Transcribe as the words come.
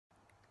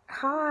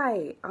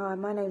Hi,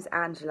 my name's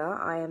Angela.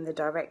 I am the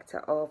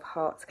director of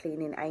Hearts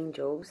Cleaning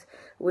Angels.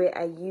 We're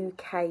a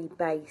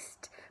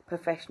UK-based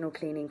professional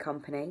cleaning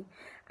company,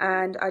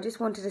 and I just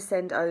wanted to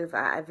send over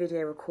a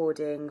video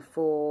recording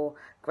for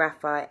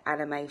Graphite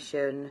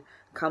Animation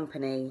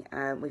Company.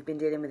 We've been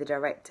dealing with the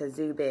director,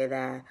 Zubir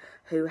there,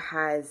 who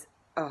has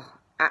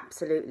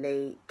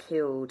absolutely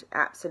killed,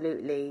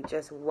 absolutely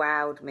just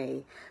wowed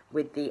me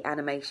with the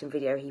animation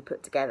video he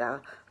put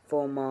together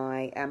for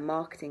my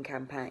marketing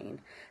campaign.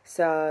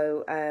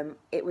 So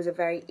it was a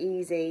very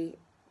easy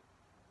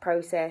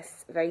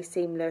process, very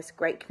seamless,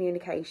 great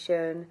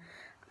communication.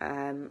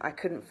 I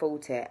couldn't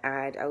fault it,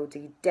 and I will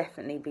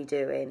definitely be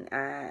doing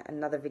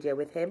another video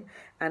with him,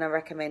 and I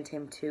recommend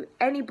him to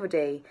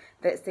anybody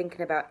that's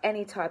thinking about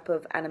any type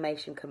of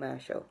animation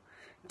commercial.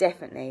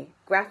 Definitely,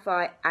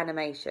 Graphite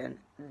Animation,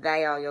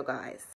 they are your guys.